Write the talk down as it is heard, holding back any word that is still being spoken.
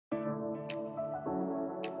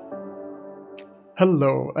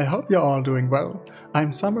Hello, I hope you're all doing well.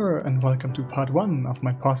 I'm Summer and welcome to part 1 of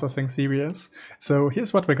my processing series. So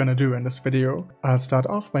here's what we're gonna do in this video. I'll start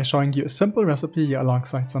off by showing you a simple recipe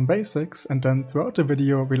alongside some basics, and then throughout the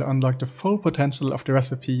video we'll unlock the full potential of the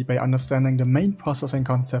recipe by understanding the main processing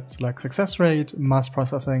concepts like success rate, mass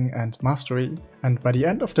processing and mastery. And by the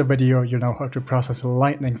end of the video you'll know how to process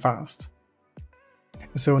lightning fast.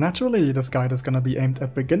 So naturally this guide is gonna be aimed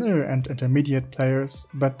at beginner and intermediate players,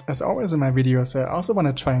 but as always in my videos I also want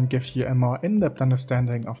to try and give you a more in-depth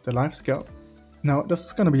understanding of the life skill. Now this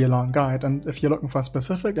is gonna be a long guide, and if you're looking for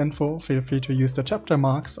specific info feel free to use the chapter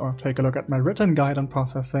marks or take a look at my written guide on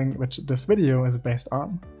processing, which this video is based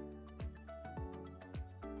on.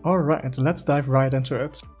 Alright, let's dive right into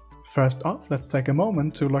it. First off, let's take a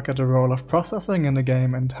moment to look at the role of processing in the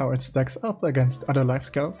game and how it stacks up against other life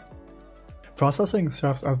skills. Processing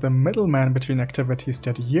serves as the middleman between activities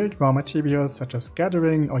that yield raw materials such as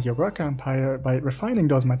gathering or your worker empire by refining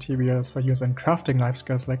those materials for use in crafting life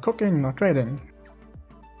skills like cooking or trading.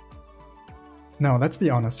 Now let's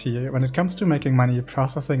be honest here, when it comes to making money,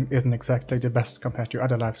 processing isn't exactly the best compared to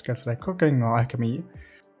other life skills like cooking or alchemy.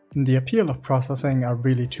 The appeal of processing are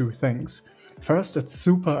really two things. First, it's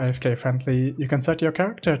super AFK friendly. You can set your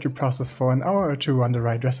character to process for an hour or two on the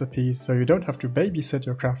right recipe, so you don't have to babysit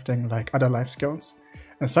your crafting like other life skills.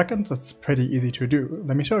 And second, it's pretty easy to do.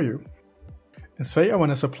 Let me show you. Say I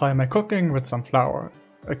want to supply my cooking with some flour.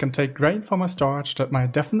 I can take grain from my storage that my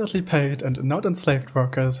definitely paid and not enslaved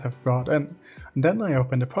workers have brought in. And then I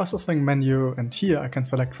open the processing menu, and here I can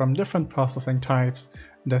select from different processing types.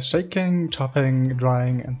 There's shaking, chopping,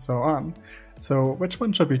 drying and so on. So which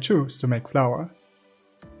one should we choose to make flour?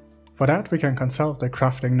 For that we can consult the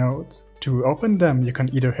crafting nodes. To open them you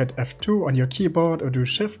can either hit F2 on your keyboard or do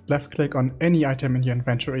shift left click on any item in your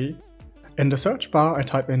inventory. In the search bar I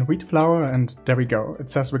type in wheat flour and there we go,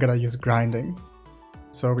 it says we're gonna use grinding.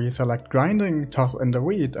 So we select grinding, toss in the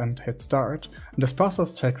wheat and hit start. This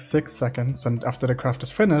process takes 6 seconds, and after the craft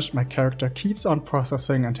is finished my character keeps on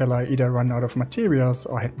processing until I either run out of materials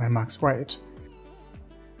or hit my max weight.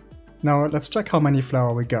 Now let's check how many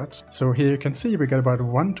flour we got. So here you can see we get about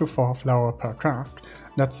 1 to 4 flour per craft.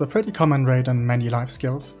 That's a pretty common rate in many life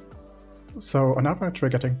skills. So on average we're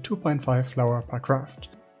getting 2.5 flour per craft.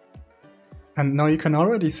 And now you can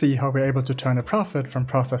already see how we're able to turn a profit from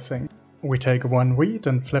processing. We take one wheat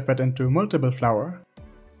and flip it into multiple flour.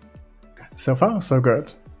 So far so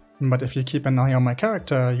good. But if you keep an eye on my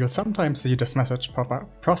character, you'll sometimes see this message pop up.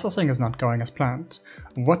 Processing is not going as planned.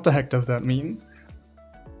 What the heck does that mean?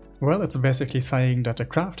 Well, it's basically saying that the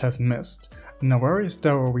craft has missed. No worries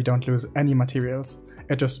though, we don't lose any materials.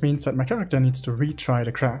 It just means that my character needs to retry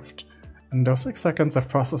the craft. And those 6 seconds of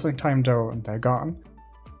processing time though, they're gone.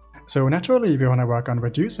 So naturally we want to work on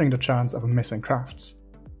reducing the chance of missing crafts.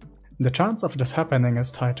 The chance of this happening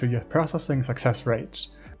is tied to your processing success rate.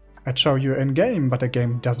 I'd show you in game, but the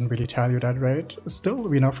game doesn't really tell you that rate. Still,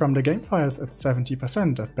 we know from the game files it's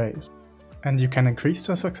 70% at base. And you can increase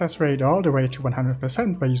the success rate all the way to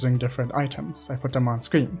 100% by using different items. I put them on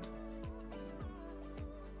screen.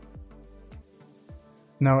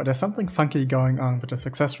 Now there's something funky going on with the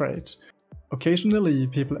success rate. Occasionally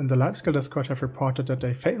people in the life skill Discord have reported that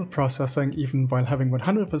they fail processing even while having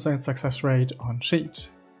 100% success rate on sheet.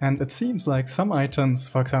 And it seems like some items,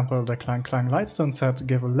 for example the Clang Clang Lightstone set,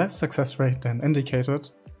 give a less success rate than indicated.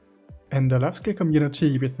 In the life skill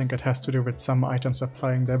community we think it has to do with some items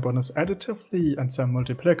applying their bonus additively and some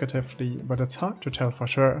multiplicatively, but it's hard to tell for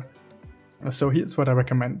sure. So here's what I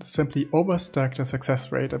recommend, simply overstack the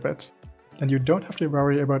success rate a bit, and you don't have to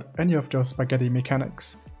worry about any of those spaghetti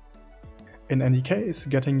mechanics. In any case,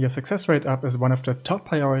 getting your success rate up is one of the top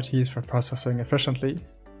priorities for processing efficiently.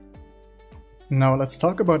 Now let's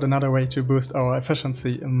talk about another way to boost our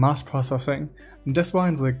efficiency, mass processing. This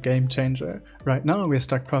one's a game changer. Right now we're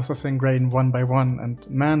stuck processing grain one by one, and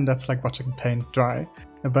man, that's like watching paint dry.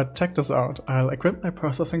 But check this out, I'll equip my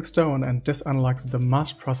processing stone and this unlocks the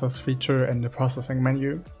mass process feature in the processing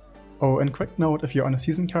menu. Oh, and quick note, if you're on a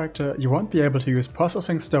seasoned character, you won't be able to use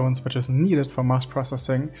processing stones, which is needed for mass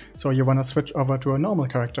processing, so you wanna switch over to a normal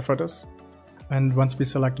character for this. And once we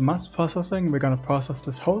select mass processing, we're gonna process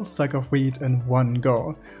this whole stack of wheat in one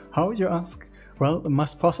go. How, you ask? Well,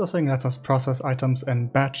 mass processing lets us process items in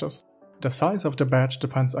batches. The size of the batch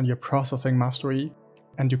depends on your processing mastery,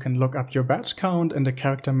 and you can look up your batch count in the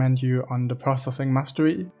character menu on the processing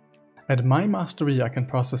mastery. At my mastery I can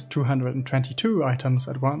process 222 items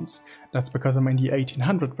at once. That's because I'm in the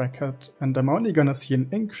 1800 bracket, and I'm only gonna see an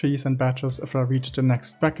increase in batches if I reach the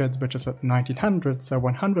next bracket, which is at 1900, so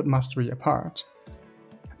 100 mastery apart.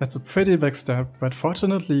 That's a pretty big step, but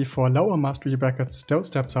fortunately for lower mastery brackets, those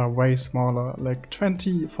steps are way smaller, like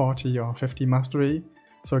 20, 40 or 50 mastery.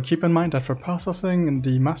 So keep in mind that for processing,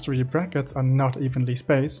 the mastery brackets are not evenly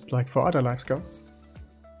spaced, like for other life skills.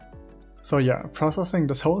 So yeah, processing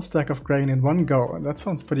this whole stack of grain in one go, that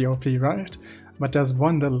sounds pretty OP, right? But there's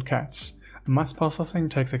one little catch. Mass processing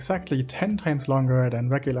takes exactly 10 times longer than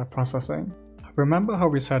regular processing. Remember how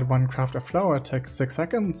we said one craft of flour takes 6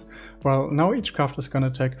 seconds? Well, now each craft is gonna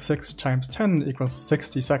take 6 times 10 equals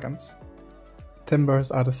 60 seconds.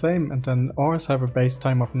 Timbers are the same, and then ores have a base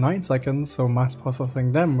time of 9 seconds, so mass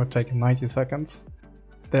processing them would take 90 seconds.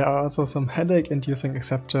 There are also some headache-inducing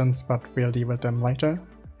exceptions, but we'll deal with them later.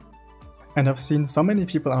 And I've seen so many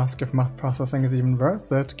people ask if mass processing is even worth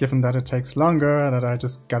it, given that it takes longer, that I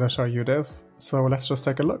just gotta show you this. So let's just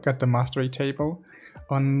take a look at the mastery table.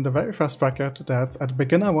 On the very first bracket, that's at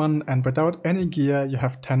beginner 1, and without any gear you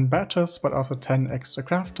have 10 batches, but also 10 extra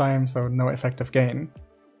craft time, so no effective gain.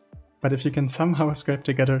 But if you can somehow scrape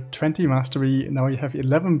together 20 mastery, now you have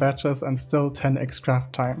 11 batches and still 10x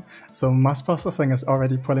craft time, so mass processing is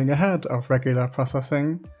already pulling ahead of regular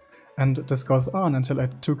processing. And this goes on until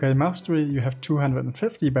at 2k mastery you have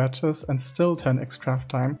 250 batches and still 10x craft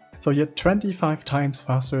time, so you're 25 times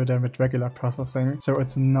faster than with regular processing, so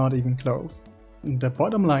it's not even close. The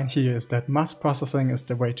bottom line here is that mass processing is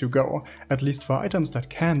the way to go, at least for items that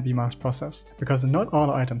can be mass processed, because not all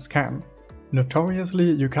items can.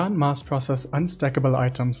 Notoriously, you can't mass process unstackable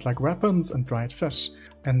items like weapons and dried fish,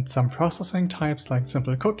 and some processing types like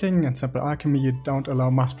simple cooking and simple alchemy don't allow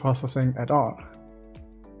mass processing at all.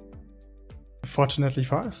 Fortunately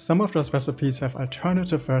for us, some of those recipes have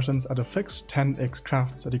alternative versions at a fixed 10x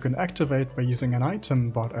crafts that you can activate by using an item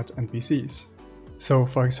bought at NPCs. So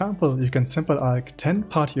for example, you can simple alch 10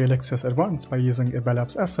 party elixirs at once by using a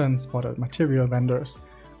Belab's essence bought at material vendors,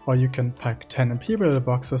 or you can pack 10 imperial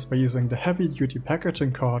boxes by using the heavy duty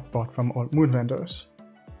packaging cord bought from old moon vendors.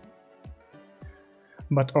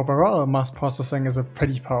 But overall, mass processing is a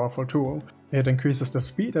pretty powerful tool. It increases the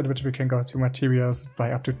speed at which we can go to materials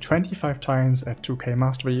by up to 25 times at 2k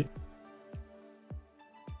mastery.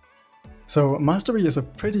 So mastery is a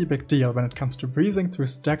pretty big deal when it comes to breezing through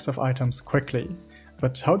stacks of items quickly.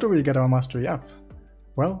 But how do we get our mastery up?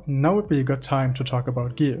 Well, now would be a good time to talk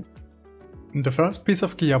about gear. The first piece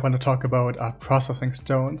of gear I want to talk about are processing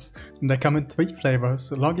stones. They come in 3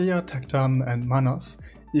 flavors, Logia, Tecton and Manos.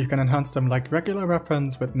 You can enhance them like regular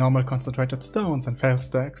weapons with normal concentrated stones and fail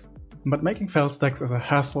stacks. But making fail stacks is a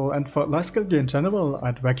hassle, and for life skill gear in general,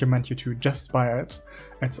 I'd recommend you to just buy it.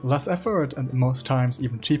 It's less effort and most times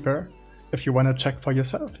even cheaper. If you want to check for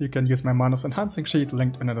yourself, you can use my Manos enhancing sheet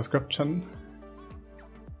linked in the description.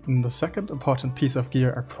 The second important piece of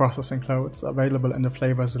gear are processing clothes, available in the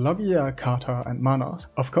flavors Logia, Kata and Manos.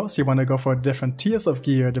 Of course you want to go for different tiers of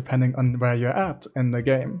gear depending on where you're at in the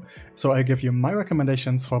game, so I give you my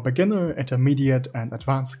recommendations for beginner, intermediate and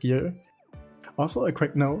advanced gear. Also a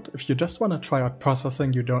quick note, if you just want to try out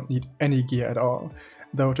processing you don't need any gear at all.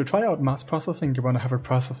 Though to try out mass processing you want to have a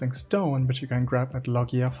processing stone which you can grab at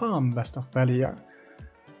Logia Farm west of Velia.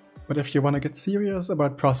 But if you want to get serious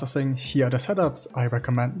about processing, here are the setups I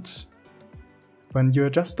recommend. When you're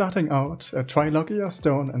just starting out, a Trilogia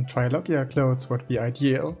stone and Trilogia clothes would be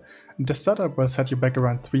ideal. This setup will set you back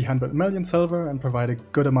around 300 million silver and provide a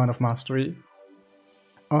good amount of mastery.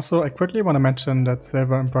 Also, I quickly want to mention that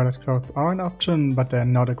silver embroidered clothes are an option, but they're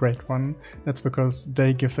not a great one. That's because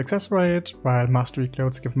they give success rate, while mastery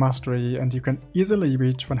clothes give mastery, and you can easily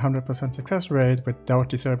reach 100% success rate without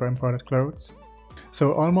the silver embroidered clothes.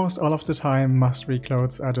 So almost all of the time, mastery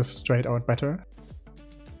clothes are just straight out better.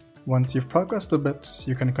 Once you've progressed a bit,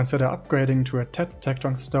 you can consider upgrading to a Tet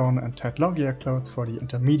Tecton stone and Tet Logia clothes for the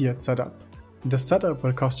intermediate setup. This setup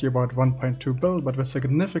will cost you about 1.2 bill, but will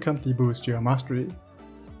significantly boost your mastery.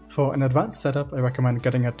 For an advanced setup, I recommend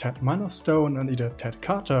getting a Tet Manos stone and either Tet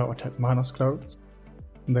Kata or Tet Manos clothes.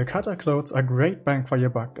 The Kata clothes are great bang for your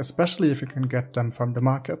buck, especially if you can get them from the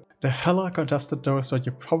market. They're hella contested though, so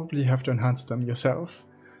you probably have to enhance them yourself.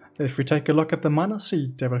 If we take a look at the Manos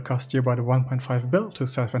sheet, they will cost you about 1.5 bill to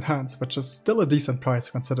self-enhance, which is still a decent price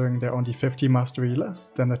considering they're only 50 mastery less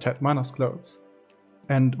than the Tet Manos clothes.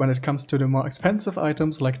 And when it comes to the more expensive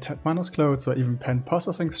items like Tet Manos clothes or even pen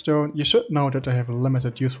processing stone, you should know that they have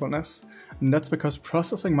limited usefulness. And that's because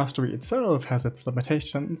processing mastery itself has its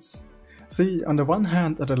limitations. See, on the one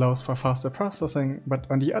hand it allows for faster processing, but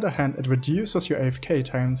on the other hand it reduces your AFK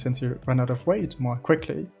time since you run out of weight more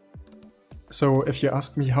quickly. So if you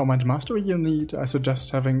ask me how much mastery you need, I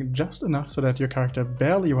suggest having just enough so that your character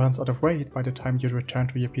barely runs out of weight by the time you return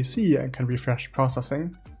to your PC and can refresh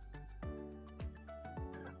processing.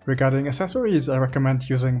 Regarding accessories, I recommend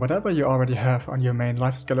using whatever you already have on your main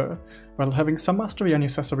life skiller. While having some mastery on your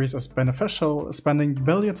accessories is beneficial, spending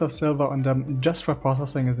billions of silver on them just for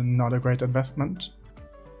processing is not a great investment.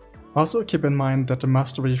 Also keep in mind that the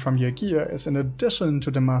mastery from your gear is in addition to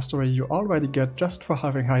the mastery you already get just for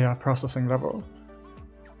having higher processing level.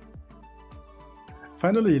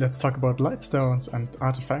 Finally, let's talk about lightstones and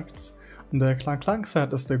artifacts. The Clank Clank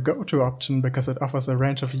set is the go-to option because it offers a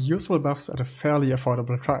range of useful buffs at a fairly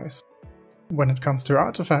affordable price. When it comes to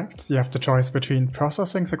artifacts, you have the choice between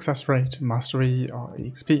processing success rate, mastery, or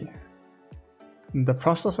EXP. The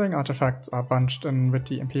processing artifacts are bunched in with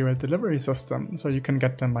the Imperial delivery system, so you can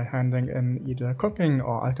get them by handing in either cooking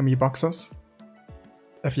or alchemy boxes.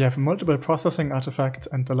 If you have multiple processing artifacts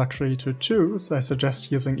and the luxury to choose, I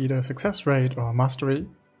suggest using either success rate or mastery.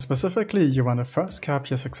 Specifically, you want to first cap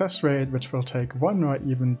your success rate, which will take 1 or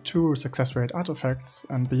even 2 success rate artifacts,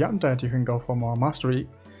 and beyond that you can go for more mastery.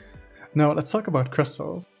 Now let's talk about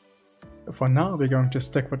crystals. For now we're going to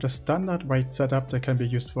stick with the standard weight setup that can be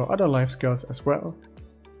used for other life skills as well.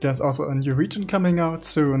 There's also a new region coming out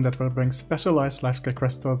soon that will bring specialized life skill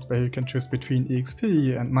crystals where you can choose between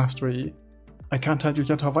EXP and mastery. I can't tell you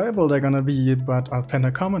yet how viable they're gonna be, but I'll pin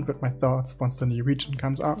a comment with my thoughts once the new region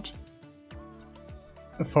comes out.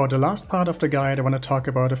 For the last part of the guide, I want to talk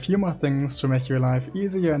about a few more things to make your life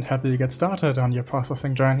easier and help you get started on your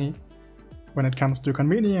processing journey. When it comes to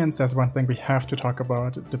convenience, there's one thing we have to talk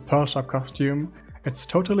about, the Pearl Shop costume. It's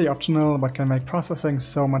totally optional but can make processing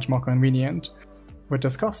so much more convenient. With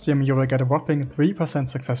this costume you will get a whopping 3%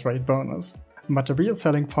 success rate bonus, but the real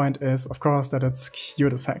selling point is of course that it's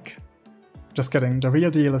cute as heck. Just kidding, the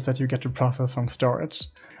real deal is that you get to process from storage.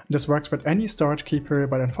 This works with any storage keeper,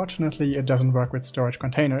 but unfortunately it doesn't work with storage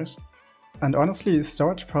containers. And honestly,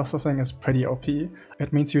 storage processing is pretty OP.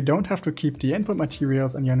 It means you don't have to keep the input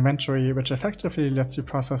materials in your inventory, which effectively lets you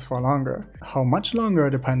process for longer. How much longer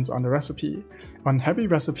depends on the recipe. On heavy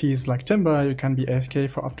recipes like timber, you can be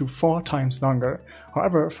AFK for up to 4 times longer.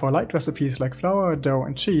 However, for light recipes like flour, dough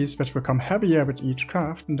and cheese, which become heavier with each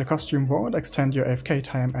craft, the costume won't extend your AFK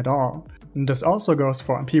time at all. And this also goes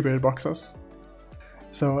for Imperial boxes.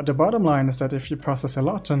 So the bottom line is that if you process a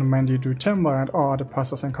lot and mainly do timber and ore, the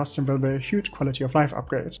processing costume will be a huge quality of life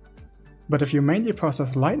upgrade. But if you mainly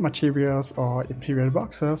process light materials or Imperial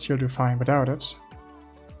boxes, you'll do fine without it.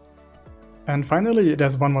 And finally,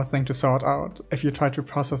 there's one more thing to sort out. If you try to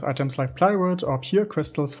process items like plywood or pure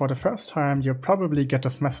crystals for the first time, you'll probably get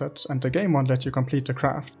this message and the game won't let you complete the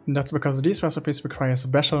craft. And that's because these recipes require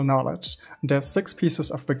special knowledge. There's 6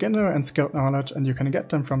 pieces of beginner and skilled knowledge and you can get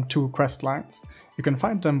them from 2 quest lines. You can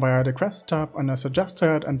find them via the quest tab under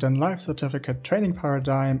suggested and then life certificate training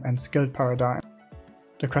paradigm and skilled paradigm.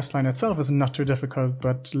 The questline itself is not too difficult,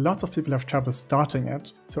 but lots of people have trouble starting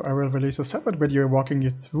it, so I will release a separate video walking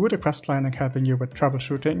you through the questline and helping you with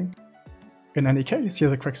troubleshooting. In any case,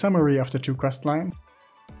 here's a quick summary of the 2 questlines.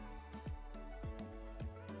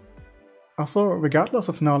 Also, regardless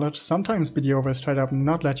of knowledge, sometimes BDO will straight up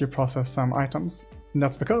not let you process some items. And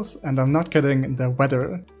that's because, and I'm not kidding, the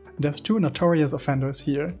weather. There's 2 notorious offenders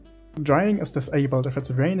here. Drying is disabled if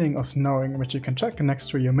it's raining or snowing, which you can check next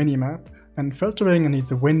to your minimap, and filtering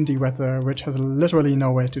needs windy weather, which has literally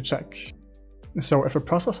no way to check. So if a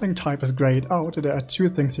processing type is grayed out, there are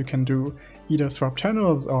 2 things you can do, either swap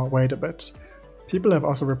channels or wait a bit. People have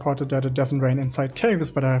also reported that it doesn't rain inside caves,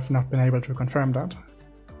 but I have not been able to confirm that.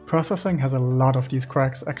 Processing has a lot of these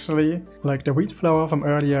quirks actually, like the wheat flour from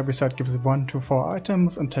earlier we said gives 1 to 4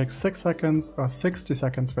 items and takes 6 seconds or 60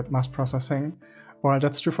 seconds with mass processing. While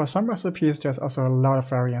that's true for some recipes, there's also a lot of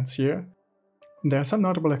variance here. There are some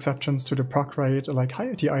notable exceptions to the proc rate, like high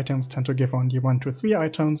AT items tend to give only 1 to 3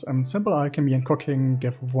 items and simple alchemy and cooking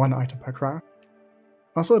give 1 item per craft.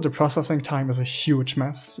 Also, the processing time is a huge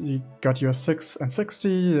mess. You got your 6 and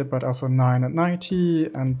 60, but also 9 and 90,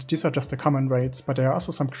 and these are just the common rates, but there are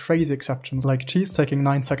also some crazy exceptions, like cheese taking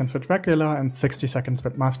 9 seconds with regular and 60 seconds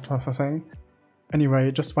with mass processing.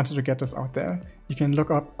 Anyway, just wanted to get this out there. You can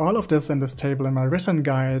look up all of this in this table in my written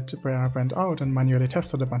guide, where I went out and manually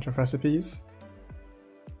tested a bunch of recipes.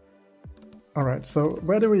 Alright, so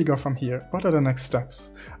where do we go from here? What are the next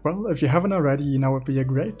steps? Well, if you haven't already, now would be a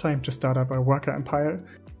great time to start up a worker empire.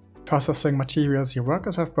 Processing materials your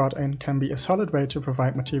workers have brought in can be a solid way to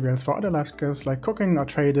provide materials for other life skills like cooking or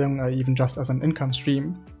trading or even just as an income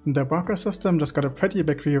stream. The worker system just got a pretty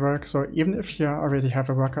big rework, so even if you already have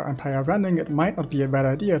a worker empire running, it might not be a bad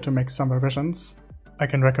idea to make some revisions. I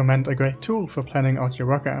can recommend a great tool for planning out your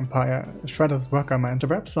worker empire, Shredder's Workerman. The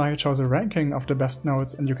website shows a ranking of the best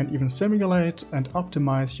nodes and you can even simulate and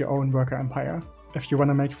optimize your own worker empire. If you want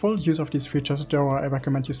to make full use of these features though, I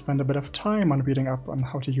recommend you spend a bit of time on reading up on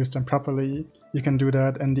how to use them properly. You can do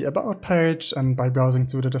that in the About page and by browsing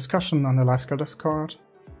through the discussion on the LiveScale Discord.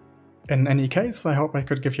 In any case, I hope I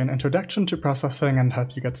could give you an introduction to processing and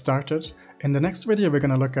help you get started. In the next video we're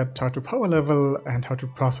gonna look at how to power level and how to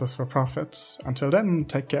process for profit. Until then,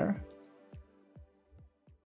 take care.